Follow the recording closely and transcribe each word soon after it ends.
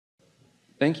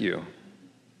Thank you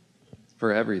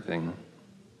for everything.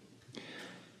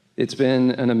 It's been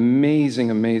an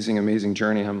amazing, amazing, amazing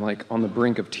journey. I'm like on the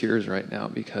brink of tears right now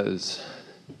because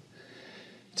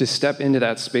to step into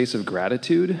that space of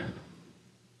gratitude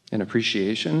and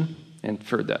appreciation and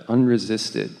for that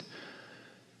unresisted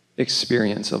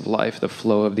experience of life, the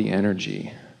flow of the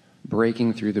energy,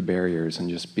 breaking through the barriers and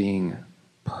just being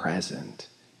present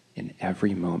in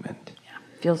every moment. Yeah,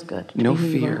 feels good. No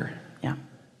fear. Yeah,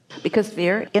 because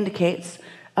fear indicates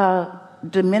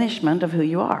diminishment of who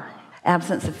you are.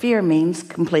 Absence of fear means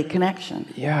complete connection.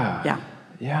 Yeah.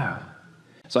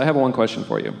 So I have one question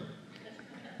for you.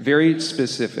 Very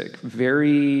specific,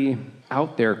 very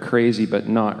out there, crazy, but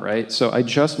not, right? So I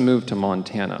just moved to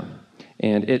Montana,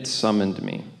 and it summoned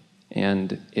me.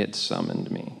 It's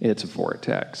a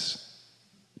vortex,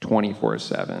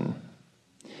 24/7.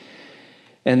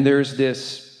 And there's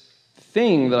this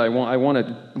thing that I want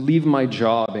to leave my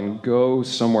job and go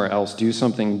somewhere else, do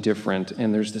something different.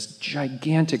 And there's this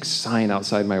gigantic sign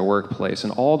outside my workplace,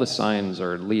 and all the signs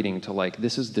are leading to like,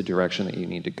 this is the direction that you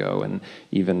need to go, and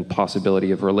even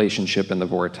possibility of relationship in the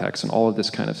vortex and all of this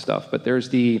kind of stuff. But there's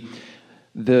the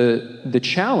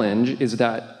challenge is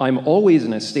that I'm always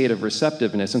in a state of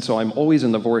receptiveness, and so I'm always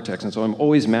in the vortex, and so I'm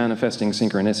always manifesting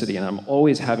synchronicity, and I'm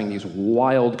always having these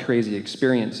wild, crazy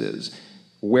experiences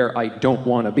where I don't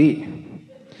want to be.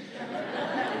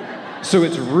 So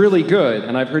it's really good,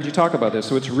 and I've heard you talk about this,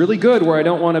 so it's really good where I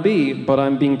don't want to be, but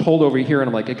I'm being pulled over here, and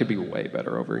I'm like, it could be way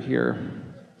better over here.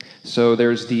 So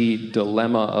there's the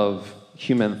dilemma of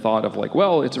human thought of like,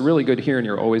 well, it's really good here, and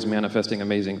you're always manifesting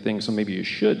amazing things, so maybe you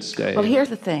should stay. Well, here's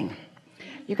the thing.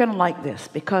 You're going to like this,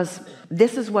 because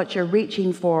this is what you're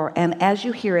reaching for, and as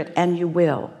you hear it, and you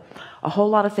will, a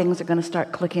whole lot of things are going to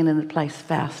start clicking into place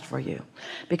fast for you,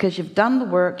 because you've done the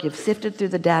work, you've sifted through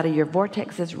the data, your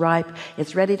vortex is ripe,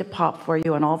 it's ready to pop for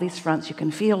you on all these fronts. You can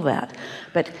feel that.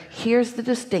 But here's the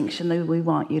distinction that we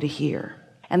want you to hear.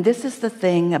 And this is the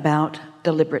thing about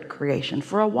deliberate creation.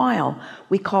 For a while,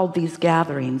 we called these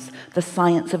gatherings the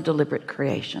science of deliberate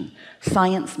creation.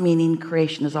 Science meaning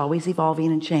creation is always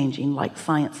evolving and changing, like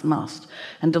science must.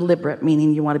 And deliberate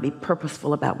meaning you want to be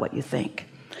purposeful about what you think.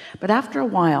 But after a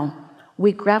while,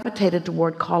 we gravitated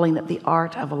toward calling it the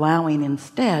art of allowing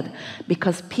instead,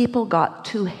 because people got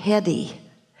too heady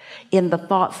in the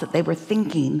thoughts that they were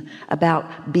thinking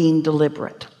about being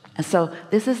deliberate. And so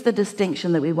this is the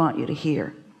distinction that we want you to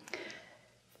hear.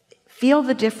 Feel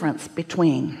the difference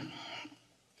between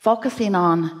focusing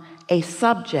on a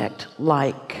subject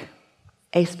like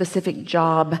a specific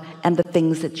job and the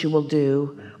things that you will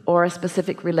do, or a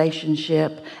specific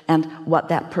relationship and what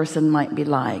that person might be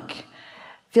like.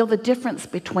 Feel the difference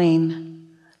between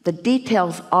the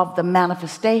details of the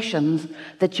manifestations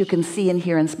that you can see and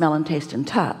hear and smell and taste and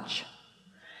touch,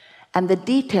 and the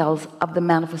details of the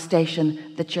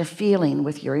manifestation that you're feeling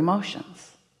with your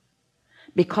emotions.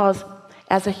 Because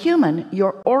as a human,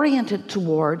 you're oriented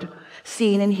toward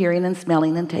seeing and hearing and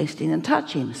smelling and tasting and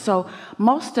touching. So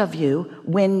most of you,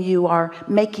 when you are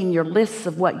making your lists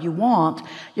of what you want,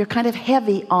 you're kind of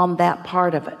heavy on that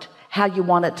part of it, how you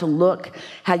want it to look,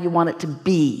 how you want it to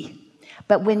be.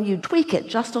 But when you tweak it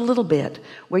just a little bit,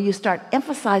 where you start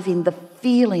emphasizing the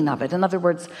feeling of it, in other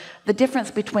words, the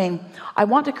difference between, I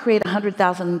want to create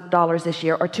 $100,000 this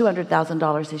year, or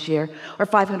 $200,000 this year, or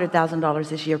 $500,000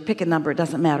 this year, pick a number, it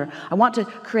doesn't matter. I want to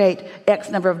create X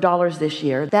number of dollars this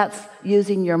year. That's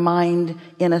using your mind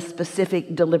in a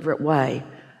specific, deliberate way,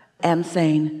 and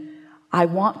saying, I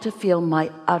want to feel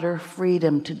my utter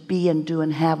freedom to be and do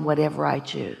and have whatever I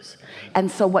choose.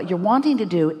 And so what you're wanting to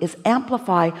do is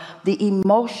amplify the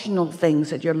emotional things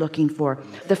that you're looking for,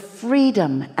 the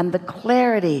freedom and the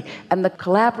clarity and the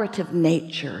collaborative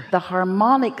nature, the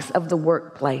harmonics of the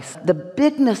workplace, the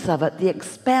bigness of it, the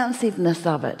expansiveness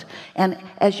of it. And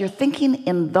as you're thinking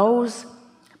in those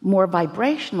more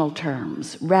vibrational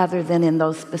terms rather than in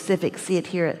those specific see it,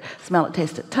 hear it, smell it,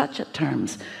 taste it, touch it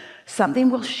terms, something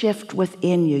will shift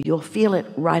within you. You'll feel it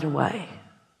right away.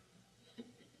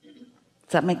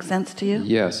 Does that make sense to you?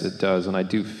 Yes, it does. And I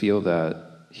do feel that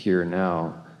here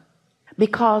now.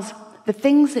 Because the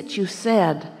things that you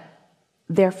said,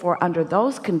 therefore, under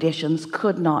those conditions,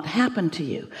 could not happen to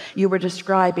you. You were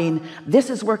describing, this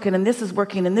is working, and this is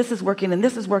working, and this is working, and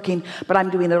this is working, but I'm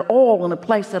doing it all in a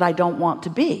place that I don't want to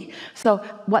be. So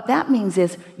what that means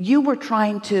is you were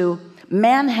trying to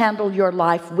manhandle your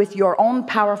life with your own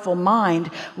powerful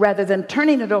mind rather than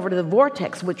turning it over to the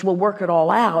vortex, which will work it all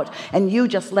out, and you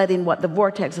just letting what the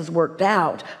vortex has worked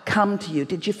out come to you.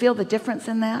 Did you feel the difference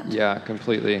in that? Yeah,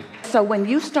 completely. so when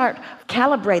you start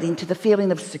calibrating to the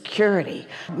feeling of security,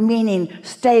 meaning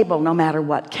stable no matter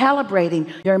what,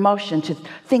 calibrating your emotion to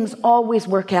things always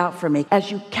work out for me, as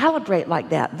you calibrate like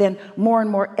that, then more and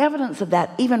more evidence of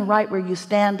that, even right where you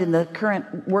stand in the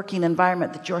current working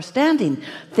environment that you're standing,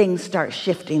 things start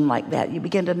shifting like that. You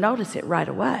begin to notice it right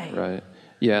away. Right.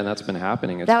 Yeah, and that's been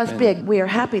happening. That was big. We are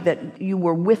happy that you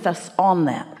were with us on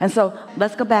that. And so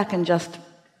let's go back and just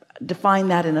define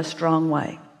that in a strong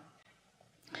way.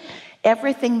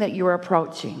 Everything that you're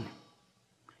approaching,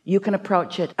 you can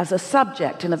approach it as a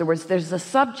subject. In other words, there's a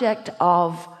subject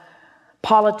of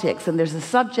politics, and there's a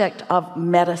subject of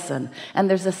medicine, and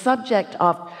there's a subject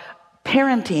of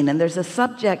parenting, and there's a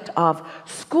subject of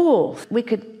schools. We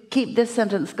could keep this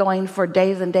sentence going for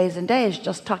days and days and days,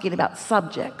 just talking about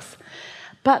subjects.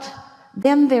 But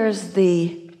then there's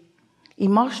the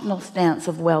emotional stance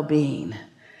of well-being.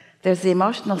 There's the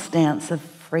emotional stance of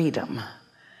freedom.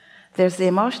 There's the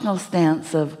emotional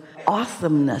stance of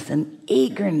awesomeness and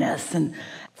eagerness and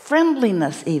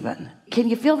friendliness even. Can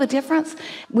you feel the difference?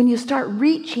 When you start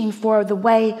reaching for the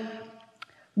way,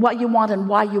 what you want and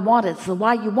why you want it, so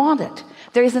why you want it.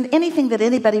 There isn't anything that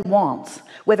anybody wants,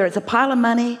 whether it's a pile of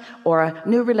money or a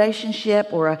new relationship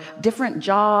or a different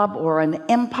job or an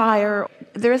empire.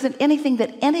 There isn't anything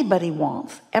that anybody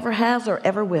wants, ever has or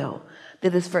ever will,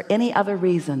 that is for any other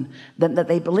reason than that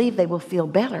they believe they will feel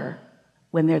better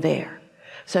when they're there.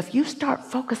 So if you start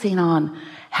focusing on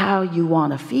how you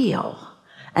want to feel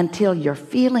until you're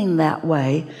feeling that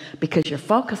way, because you're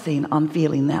focusing on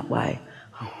feeling that way,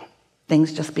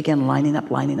 things just begin lining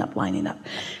up.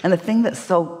 And the thing that's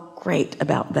so great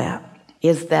about that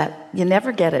is that you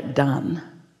never get it done.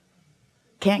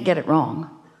 Can't get it wrong.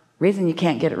 Reason you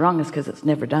can't get it wrong is because it's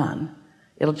never done.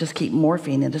 It'll just keep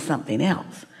morphing into something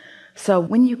else. So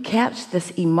when you catch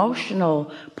this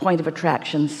emotional point of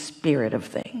attraction spirit of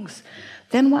things,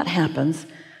 then what happens?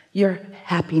 You're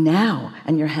happy now,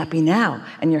 and you're happy now,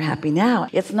 and you're happy now.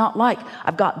 It's not like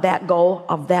I've got that goal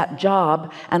of that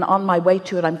job, and on my way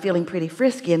to it I'm feeling pretty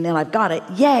frisky, and then I've got it,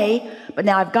 yay, but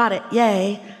now I've got it,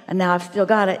 yay, and now I've still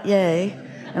got it, yay,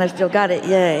 and I've still got it,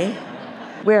 yay.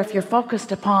 Where if you're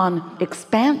focused upon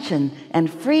expansion and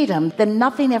freedom, then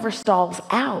nothing ever stalls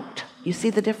out. You see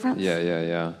the difference?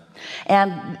 Yeah.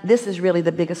 And this is really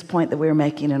the biggest point that we're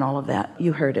making in all of that.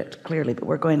 You heard it clearly, but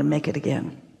we're going to make it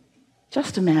again.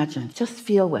 Just imagine, just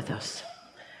feel with us.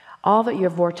 All that your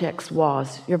vortex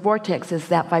was, your vortex is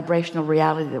that vibrational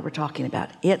reality that we're talking about.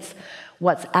 It's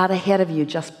what's out ahead of you,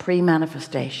 just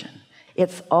pre-manifestation.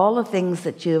 It's all the things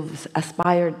that you've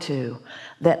aspired to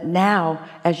that now,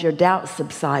 as your doubt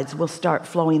subsides, will start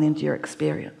flowing into your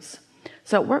experience.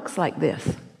 So it works like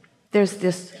this. There's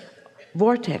this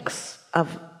vortex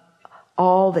of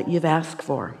all that you've asked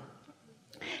for.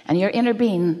 And your inner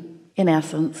being, in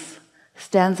essence,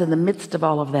 stands in the midst of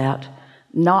all of that,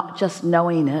 not just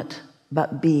knowing it,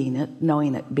 but being it,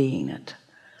 knowing it, being it.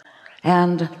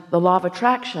 And the law of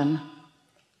attraction,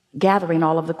 gathering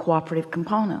all of the cooperative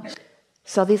components.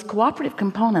 So these cooperative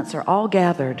components are all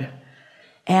gathered,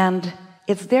 and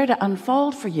it's there to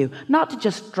unfold for you, not to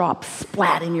just drop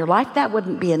splat in your life. That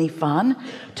wouldn't be any fun.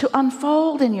 To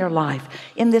unfold in your life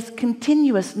in this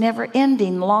continuous,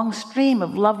 never-ending, long stream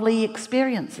of lovely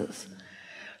experiences.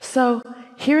 So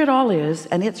here it all is,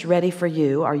 and it's ready for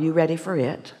you. Are you ready for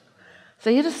it?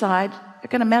 So you decide you're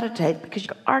going to meditate because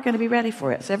you are going to be ready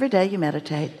for it. So every day you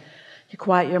meditate, you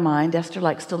quiet your mind. Esther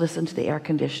likes to listen to the air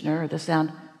conditioner or the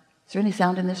sound. Is there any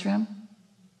sound in this room?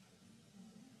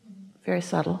 Very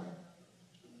subtle.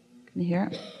 Can you hear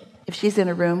it? If she's in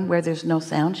a room where there's no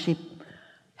sound, she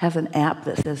has an app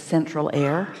that says central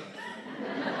air.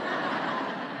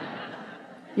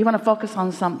 You want to focus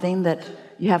on something that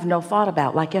you have no thought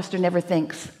about, like Esther never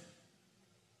thinks,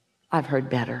 I've heard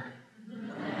better.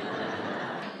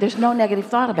 There's no negative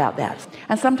thought about that.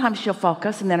 And sometimes she'll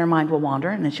focus and then her mind will wander,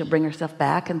 and then she'll bring herself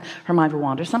back and her mind will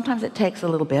wander. Sometimes it takes a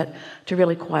little bit to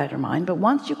really quiet her mind, but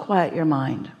once you quiet your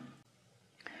mind,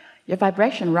 your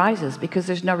vibration rises because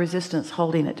there's no resistance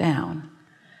holding it down.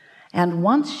 And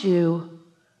once you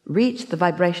reach the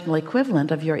vibrational equivalent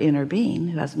of your inner being,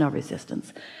 who has no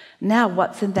resistance, now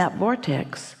what's in that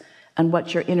vortex and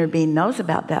what your inner being knows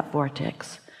about that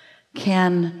vortex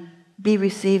can be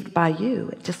received by you.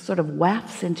 It just sort of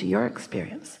wafts into your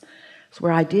experience. It's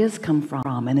where ideas come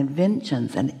from, and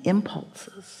inventions and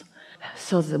impulses.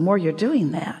 So the more you're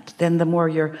doing that, then the more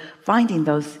you're finding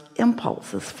those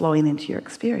impulses flowing into your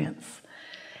experience.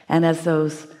 And as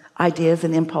those ideas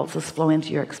and impulses flow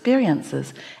into your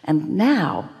experiences, and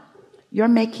now you're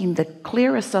making the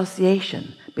clear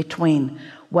association between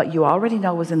what you already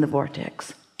know was in the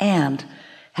vortex and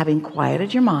having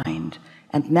quieted your mind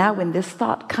And now when this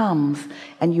thought comes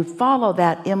and you follow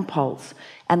that impulse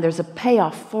and there's a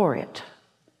payoff for it,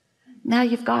 now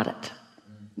you've got it.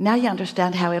 Now you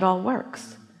understand how it all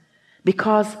works,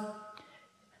 because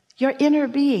your inner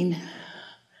being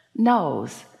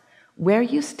knows where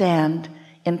you stand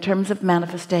in terms of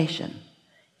manifestation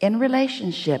in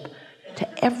relationship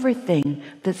to everything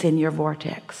that's in your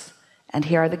vortex. And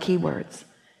here are the key words.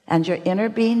 And your inner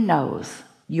being knows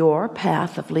your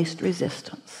path of least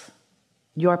resistance.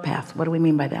 Your path. What do we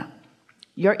mean by that?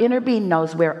 Your inner being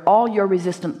knows where all your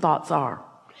resistant thoughts are.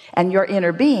 And your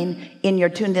inner being, in your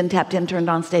tuned in, tapped in, turned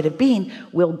on state of being,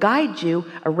 will guide you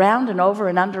around and over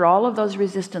and under all of those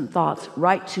resistant thoughts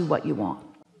right to what you want.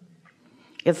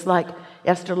 It's like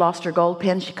Esther lost her gold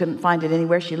pen. She couldn't find it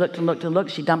anywhere. She looked and looked and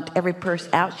looked. She dumped every purse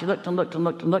out. She looked and looked and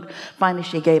looked and looked. Finally,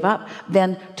 she gave up.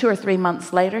 Then 2 or 3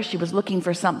 months later, she was looking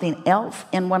for something else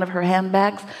in one of her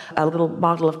handbags, a little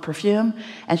bottle of perfume.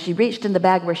 And she reached in the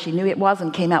bag where she knew it was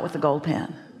and came out with a gold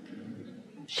pen.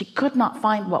 She could not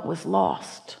find what was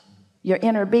lost. Your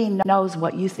inner being knows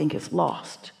what you think is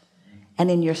lost.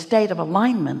 And in your state of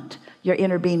alignment, your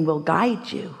inner being will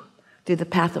guide you through the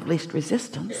path of least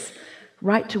resistance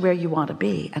right to where you want to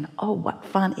be. And oh, what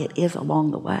fun it is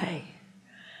along the way.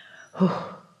 Whew.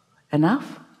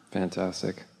 Enough?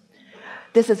 Fantastic.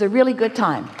 This is a really good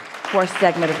time for a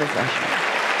segment of refreshment.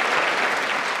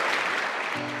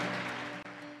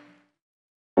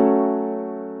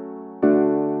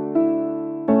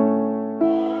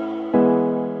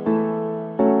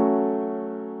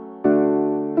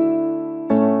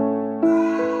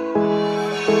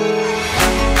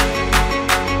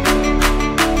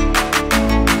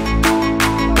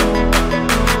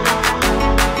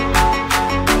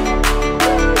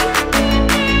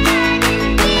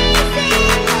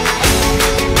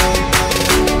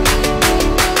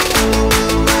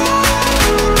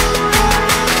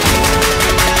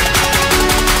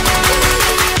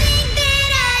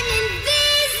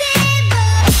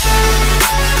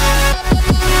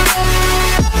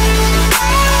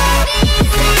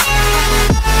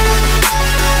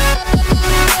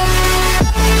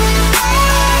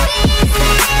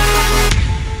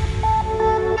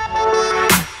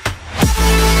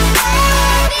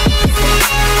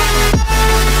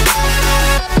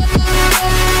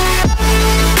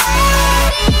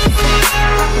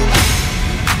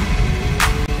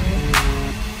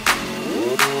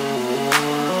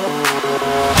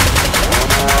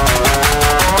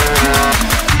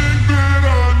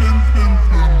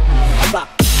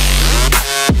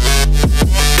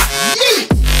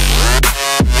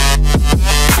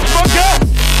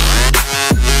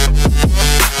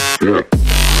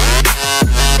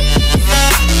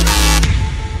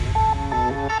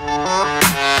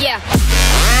 Yeah.